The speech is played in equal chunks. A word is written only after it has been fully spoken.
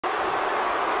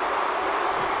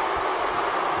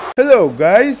Hello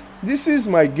guys, this is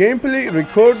my gameplay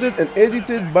recorded and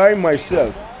edited by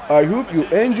myself. I hope you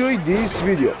enjoy this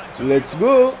video. Let's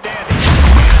go!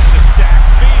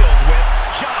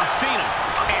 John Cena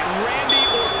and Randy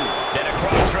Orton. Then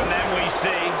across from them we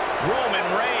see Roman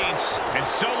Reigns and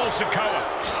Sikoa.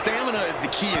 Stamina is the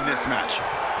key in this match.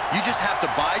 You just have to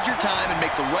bide your time and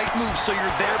make the right move so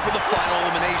you're there for the final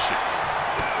elimination.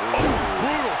 Oh,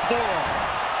 brutal forearm.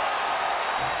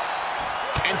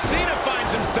 And Cena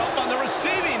finds himself on the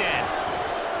receiving end.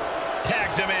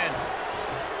 Tags him in.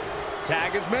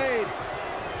 Tag is made.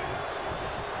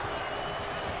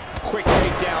 Quick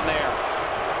takedown there.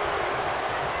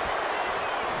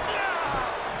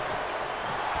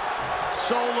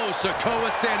 Solo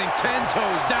Sikoa standing 10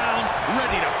 toes down,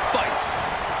 ready to fight.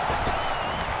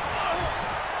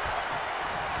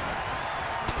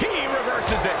 He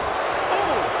reverses it.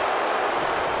 Oh!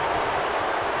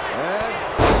 And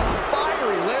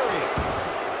fiery lariat.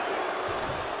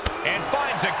 And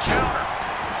finds a counter.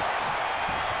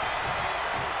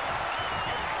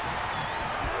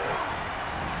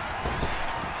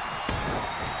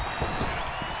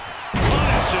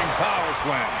 Punishing power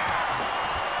slam.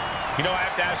 You know, I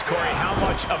have to ask Corey, how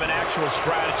much of an actual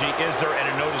strategy is there in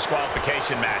a no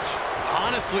disqualification match?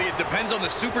 Honestly, it depends on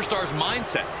the superstar's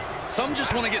mindset. Some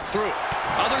just want to get through it.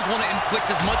 Others want to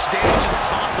inflict as much damage as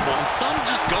possible, and some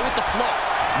just go with the flow.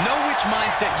 Know which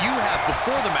mindset you have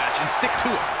before the match and stick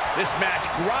to it. This match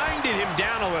grinded him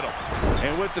down a little.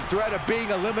 And with the threat of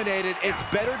being eliminated, it's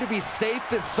better to be safe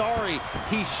than sorry.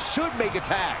 He should make a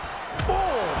tag.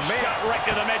 Oh, man. Shot right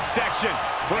to the midsection.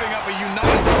 Putting up a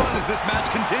united front as this match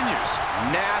continues.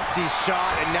 Nasty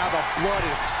shot, and now the blood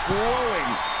is flowing.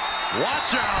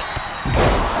 Watch out.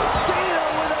 Cena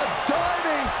with a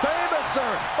diving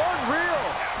famouser. Unreal.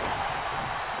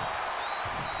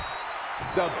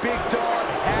 The big dog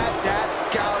had that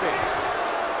scouted.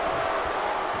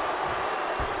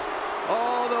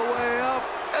 All the way up,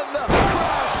 and the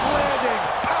crash landing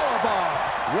powerbomb.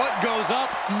 What goes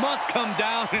up must come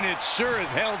down, and it sure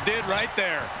as hell did right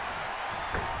there.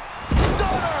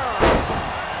 Stunner!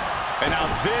 And now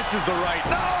this is the right...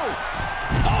 No!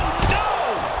 Oh, no!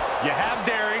 You have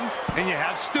daring, and you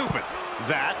have stupid.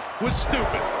 That was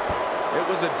stupid. It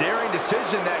was a daring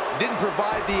decision that didn't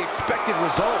provide the expected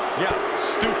result. Yeah,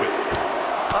 stupid.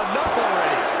 Enough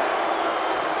already.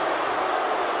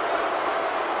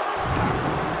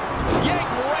 Yank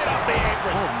right off the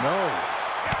apron. Oh, no.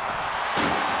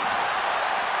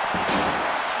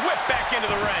 Whip back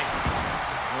into the ring.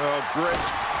 Oh, great.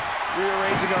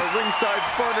 Rearranging our ringside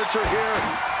furniture here.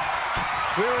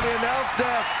 Clearing the announce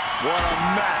desk. What a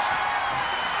mess.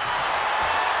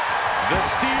 The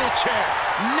steel chair,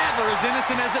 never as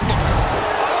innocent as it looks.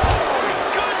 Oh, my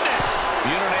goodness.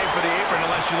 You don't aim for the apron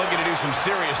unless you're looking to do some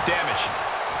serious damage.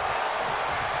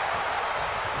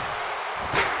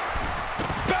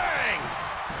 Bang!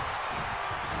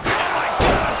 Oh, my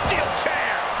God, a steel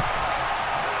chair.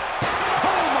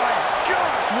 Oh my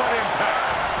gosh, what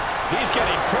impact! He's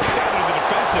getting pushed out into the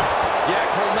defensive. Yeah,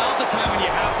 Cole, now's the time when you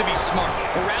have to be smart.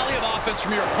 A rally of offense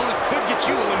from your opponent could get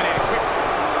you eliminated quickly.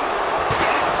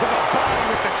 To the body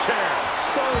with the chair.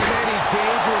 So many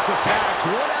dangerous attacks,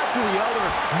 one after the other,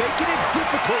 making it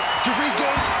difficult to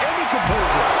regain any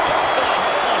composure.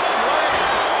 Oh, slam.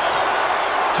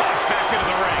 Tossed back into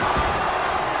the ring.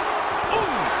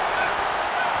 Ooh.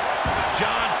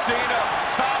 John Cena,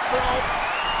 top rope.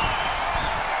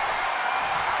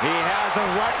 He has him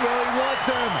right where he wants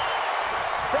him.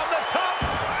 From the top.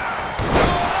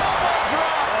 Elbow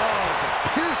drop. Oh, it's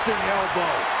a piercing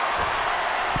elbow.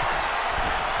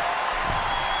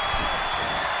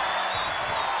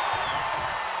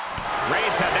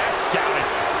 Reigns had that scouted.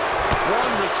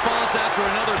 One response after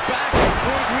another. Back and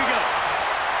forth we go.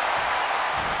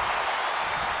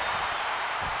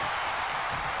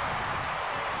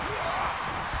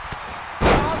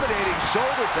 Dominating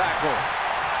shoulder tackle.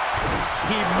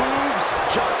 He moves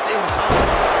just in time.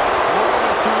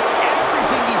 Roman threw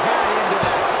everything he had into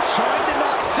that, trying to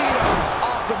knock Cena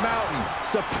off the mountain.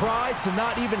 Surprised to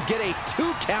not even get a 2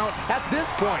 count at this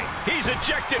point. He's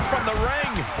ejected from the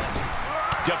ring.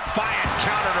 Defiant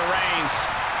counter to Reigns.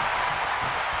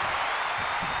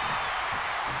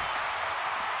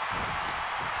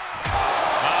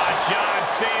 John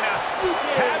Cena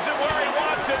has it where he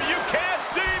wants him. You can't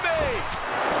see me.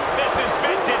 This is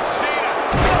vintage Cena.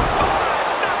 The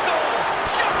 5-knuckle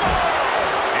shuffle.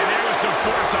 And there was some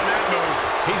force on that move.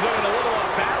 He's looking a little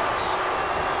off balance.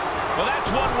 Well, that's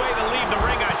one way to leave the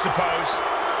ring, I suppose.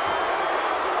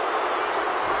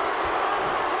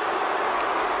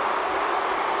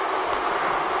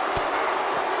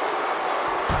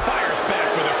 Fires back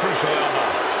with a crucial elbow.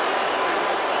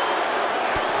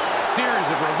 series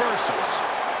of reversals.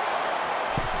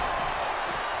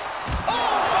 Oh,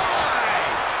 my!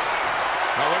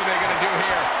 Now, what are they going to do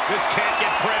here? This can't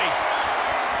get pretty.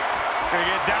 Going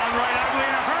to get downright ugly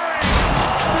in a hurry.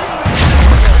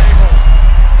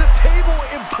 The table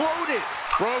imploded.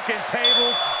 Broken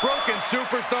tables, broken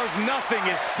superstars, nothing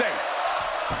is safe.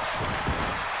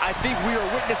 I think we are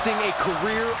witnessing a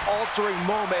career-altering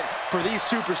moment for these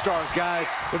superstars, guys.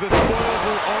 But the spoils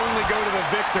will only go to the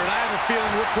victor, and I have a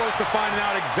feeling we're close to finding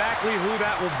out exactly who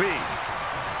that will be.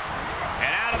 And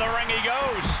out of the ring he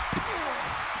goes.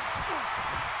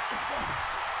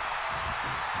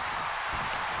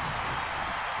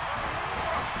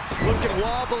 Looking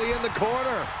wobbly in the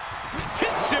corner.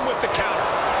 Hits him with the counter.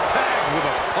 Tagged with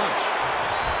a punch.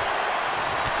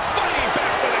 Fighting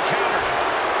back with a counter.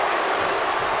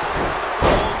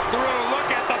 Pulls through. Look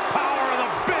at the power of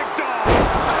the big dog.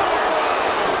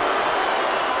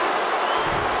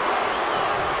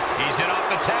 He's in off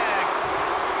the tag.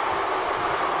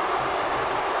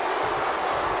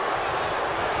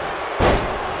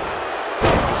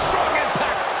 Strong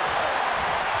impact.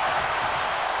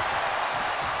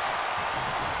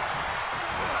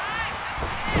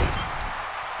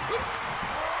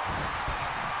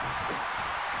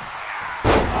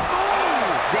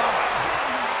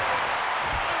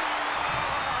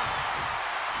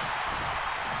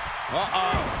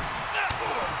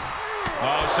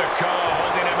 Oh, Sikoa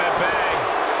holding him at bay.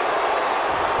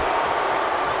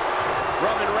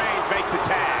 Roman Reigns makes the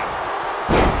tag.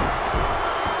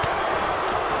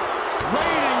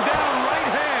 Raining down right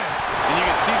hands. And you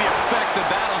can see the effects of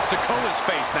that on Sikoa's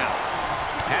face now.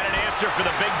 Had an answer for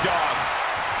the big dog.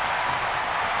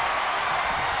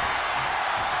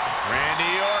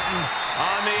 Randy Orton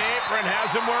on the apron,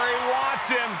 has him where he wants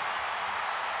him.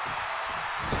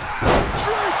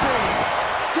 Draping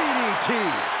DDT.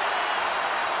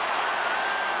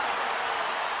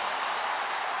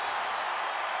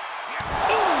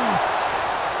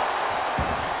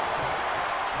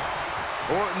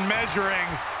 Orton measuring.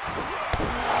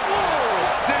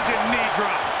 Precision knee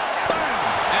drop. Bam!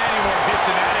 Any more hits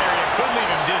in that area could leave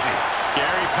him dizzy.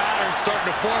 Scary pattern starting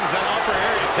to form as that upper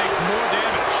area takes more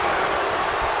damage.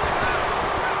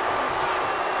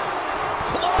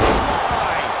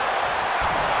 Clothesline.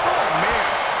 Oh,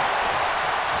 man.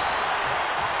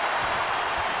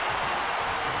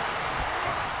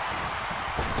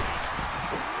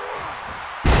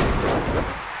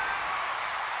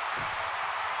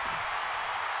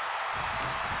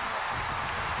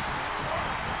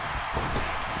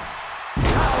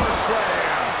 Power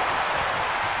slam.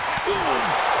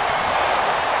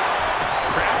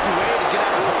 Crafty way to get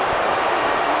out of home.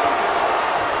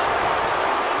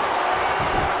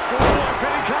 Schoolboy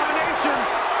pinning combination.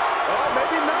 Oh,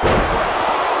 maybe not.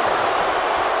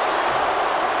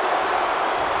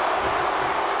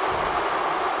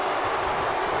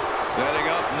 Setting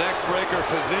up neck breaker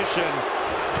position.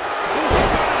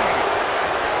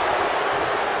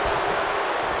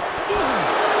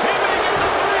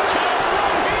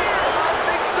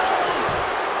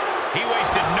 He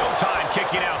wasted no time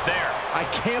kicking out there. I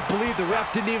can't believe the ref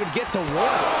didn't even get to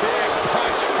one. Big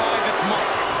punch finds its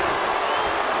mark.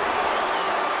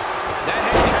 That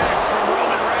head kicks from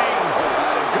Roman Reigns.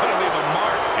 That is going to leave a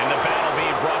mark. And the battle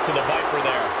being brought to the Viper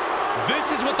there.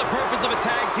 This is what the purpose of a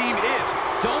tag team is.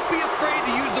 Don't be afraid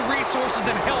to use the resources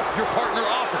and help your partner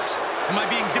offers. Am I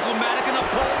being diplomatic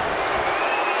enough, Cole?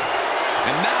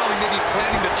 And now he may be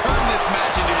planning to turn this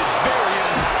match into his very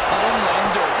own home run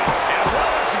derby. And a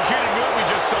well-executed move we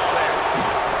just saw there.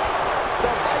 The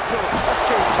Viper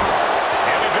escapes.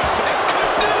 And we just saw this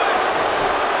could do it.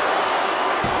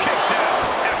 Kicks out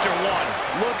after one.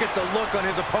 Look at the look on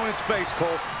his opponent's face,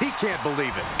 Cole. He can't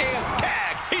believe it. And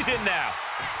tag. He's in now.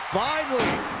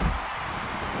 Finally.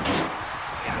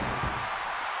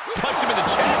 Punch him in the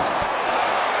chest.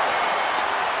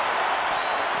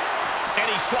 And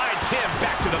he slides him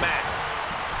back to the mat.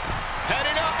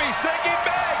 Heading up, he's thinking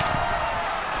big.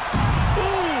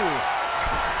 Ooh.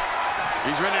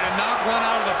 He's ready to knock one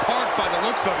out of the park by the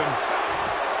looks of him.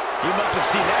 You must have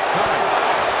seen that coming.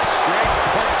 Straight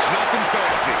punch, nothing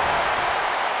fancy.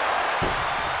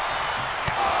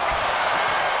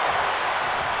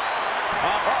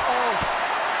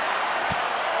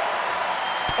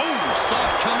 Oh, saw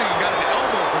it coming and got an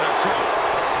elbow for that trouble.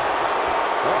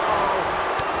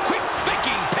 Quick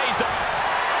thinking pays off.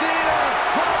 Cena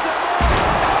has him up.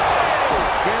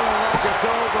 Feeling like it's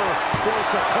over for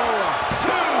Sikoa.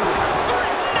 2, 3,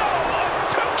 no,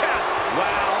 a 2 count.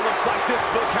 Wow, looks like this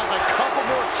book has a couple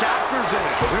more chapters in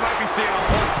it. We might be seeing a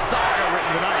whole saga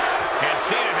written tonight. And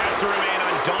Cena has to remain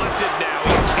undaunted now.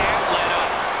 He can't let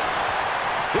up.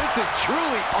 His This is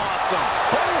truly awesome.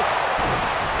 Oh,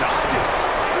 dodges.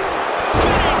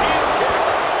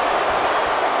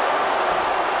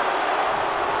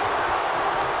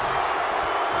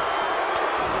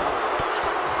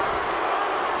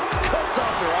 Cuts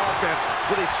off their offense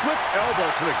with a swift elbow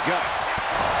to the gut.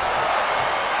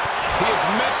 He is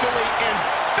mentally and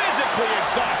physically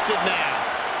exhausted now.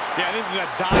 Yeah, this is a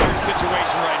dire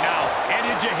situation right now.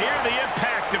 And did you hear the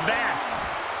impact of that?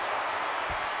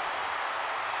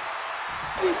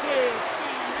 The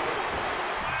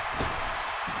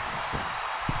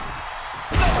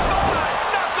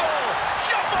five-knuckle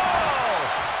shuffle!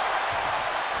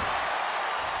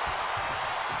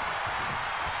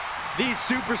 These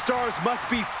superstars must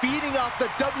be feeding off the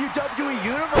WWE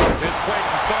Universe. This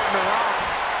place is starting to rock.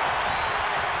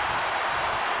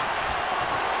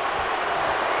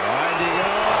 Winding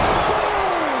up.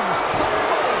 Boom!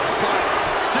 Solid spike.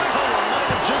 Sikoa might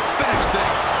have just finished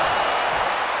things.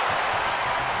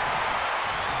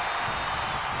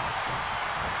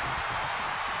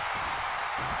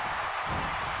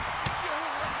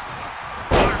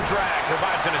 Arm drag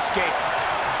provides an escape.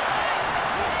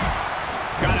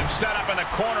 Got him set up in the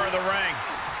corner of the ring.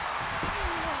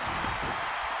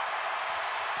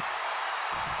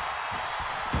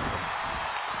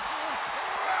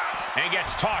 And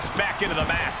gets tossed back into the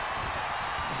mat.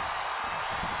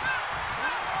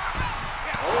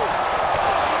 Oof.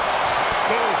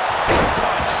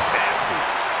 Punch. Nasty.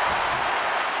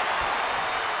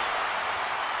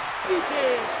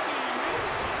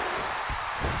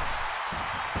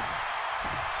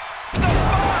 The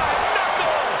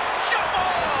five-knuckle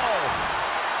shuffle!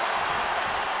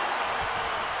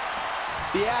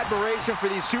 The admiration for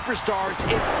these superstars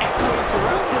is echoing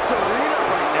throughout this arena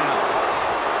right now.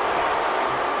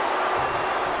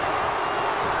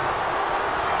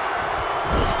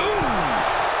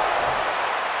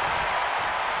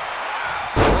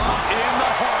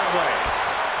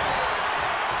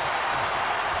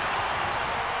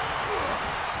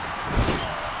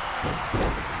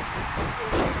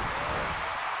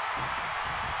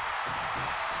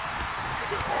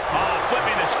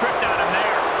 Flipping the script on him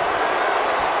there.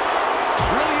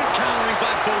 Brilliant countering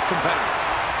by both competitors.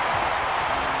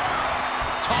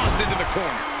 Tossed into the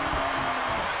corner.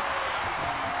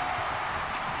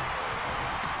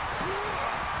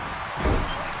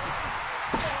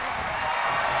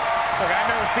 Look, I've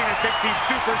never seen it thinks he's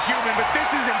superhuman, but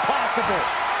this is impossible.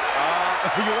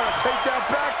 You want to take that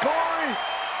back, Corey?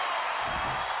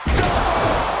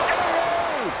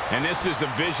 And this is the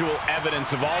visual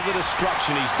evidence of all the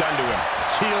destruction he's done to him.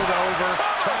 Keeled over,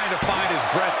 trying to find his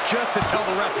breath just to tell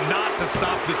the ref not to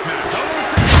stop this match.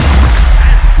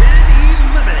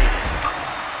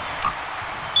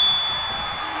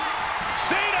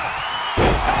 Cena!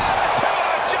 Attitude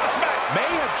adjustment!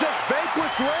 May have just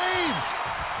vanquished Reigns.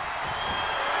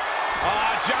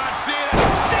 John Cena!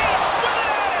 Cena with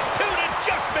an attitude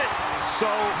adjustment!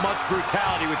 So much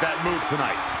brutality with that move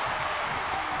tonight.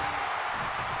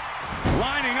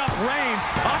 Lining up Reigns.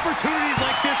 Opportunities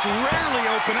like this rarely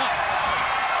open up.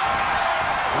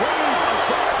 Reigns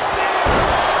got all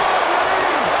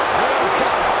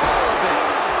of it.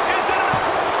 Is it up?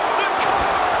 The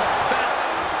cover!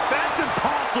 That's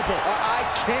impossible. I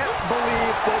can't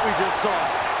believe what we just saw.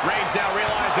 Reigns now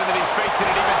realizing that he's facing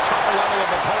an even tougher level of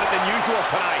opponent than usual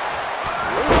tonight.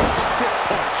 Ooh, stiff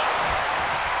punch.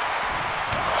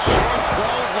 Short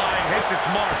clothesline hits its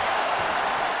mark.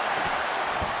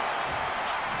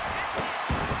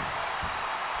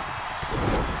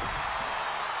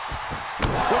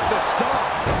 With the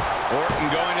stomp. Orton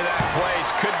going to that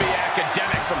place could be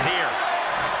academic from here.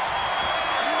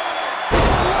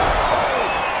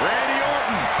 Randy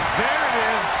Orton. There it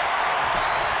is.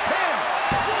 Pin.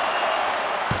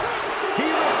 He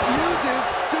refuses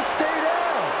to stay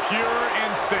down. Pure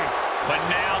instinct. But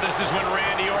now this is when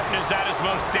Randy Orton is at his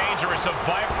most dangerous, a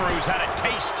Viper who's had a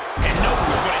taste and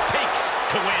knows what it takes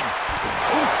to win.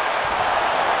 Oof.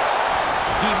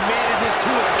 He manages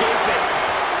to escape it.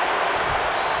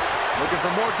 Looking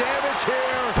for more damage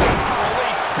here.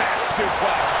 Release back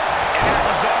suplex. And that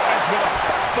was offense with a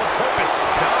hurtful purpose.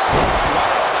 What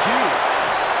a cue.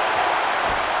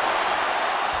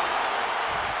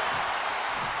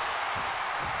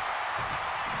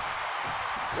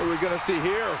 What are we going to see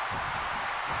here?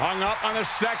 Hung up on the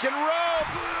second rope.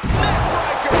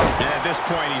 Neckbreaker. And at this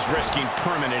point, he's risking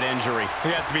permanent injury. He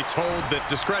has to be told that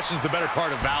discretion's the better part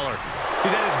of valor.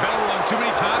 He's had his bell rung too many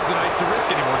times tonight to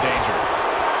risk any more danger.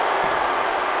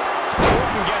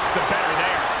 Orton gets the better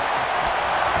there.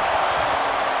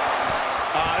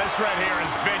 This right here is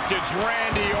vintage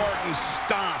Randy Orton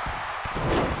stomp.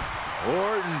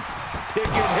 Orton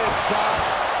picking his spot.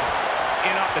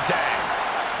 in off the tag.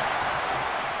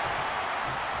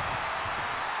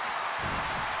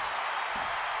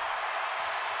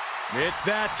 It's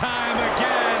that time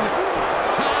again.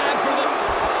 Time for the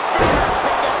spear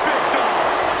from the big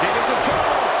dog. Cena's in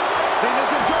trouble.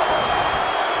 Cena's in trouble.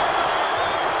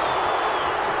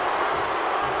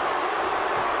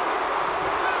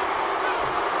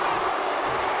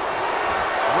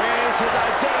 Reigns has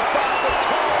identified the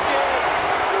target.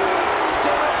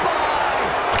 Stand by.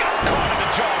 Got caught in the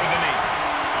jaw with the knee.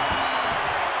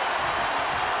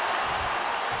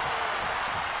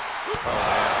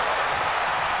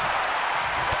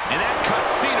 And that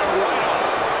cuts Cena right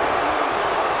off.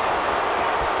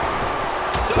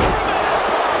 Superman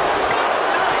punch. Good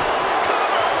night.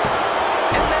 Cover.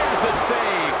 And there's the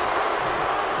save.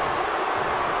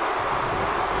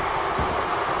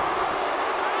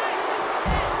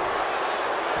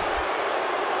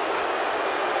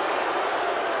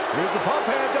 Here's the pump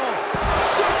handle.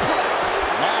 Suplex.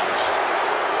 Launched.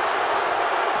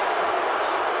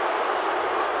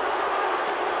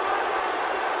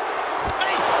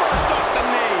 Face first off the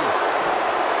knee.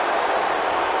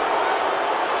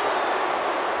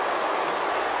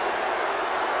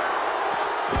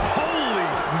 Holy,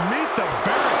 meet the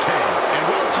barricade. And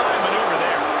well-timed maneuver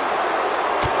there.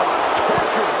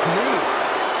 Torturous knee.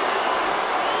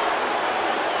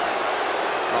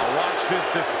 Oh, watch this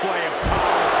display of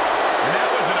power. And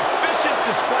that was an efficient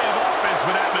display of offense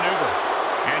with that maneuver.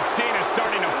 And Cena's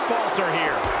starting to falter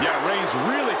here. Yeah, Reigns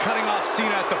really cutting off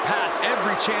Cena at the pass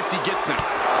every chance he gets now.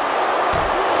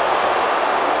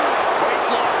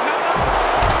 Waistlock. No.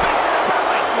 Back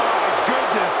to the belly. My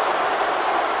goodness.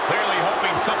 Clearly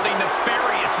hoping something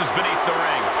nefarious is beneath the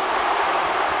ring.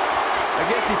 I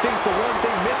guess he thinks the one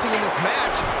thing missing in this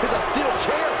match is a steel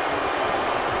chair.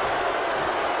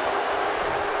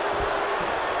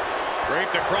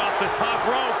 Draped across the top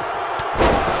rope.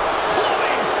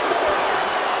 Flying forward.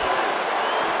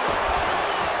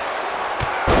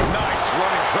 Nice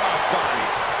running crossbody.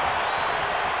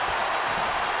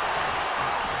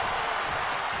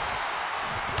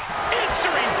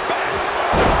 Answering back.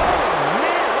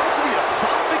 Man, right to the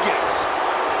esophagus.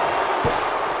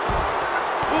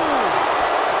 Ooh.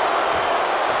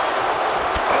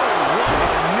 Oh, what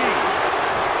a knee.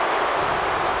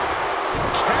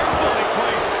 Carefully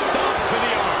placed stomp to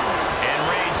the arm. And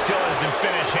Reigns still isn't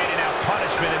finished handing out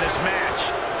punishment in this match.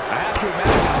 I have to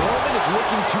imagine Roman is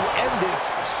looking to end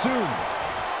this soon.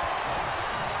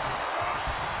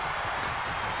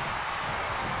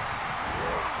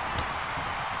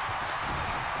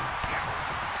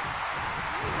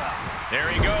 There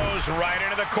he goes, right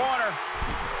into the corner.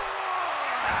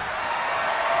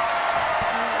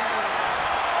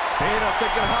 Cena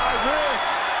taking high risk.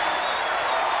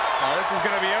 Oh, this is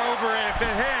going to be over if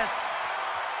it hits.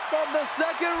 From the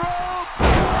second rope.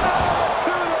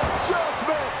 Attitude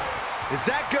adjustment. Is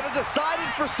that going to decide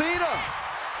it for Cena?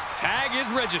 Tag is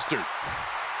registered.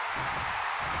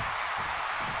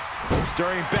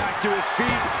 Stirring back to his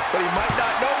feet, but he might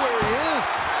not know where he is.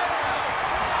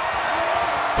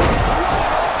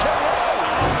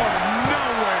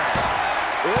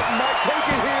 It might take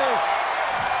it here.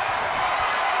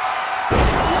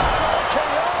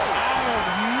 Out of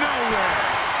nowhere.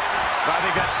 I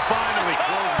think that finally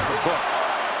closes the book.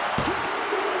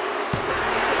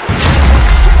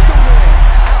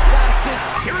 Outlasted.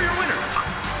 Here are your winners,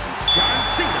 John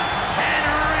Cena and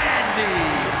Randy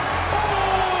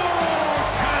Orton.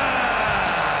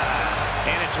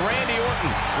 And it's Randy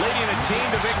Orton leading the team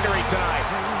to victory tonight.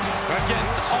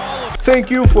 Against all of Thank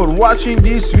you for watching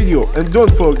this video and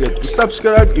don't forget to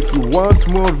subscribe if you want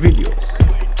more videos.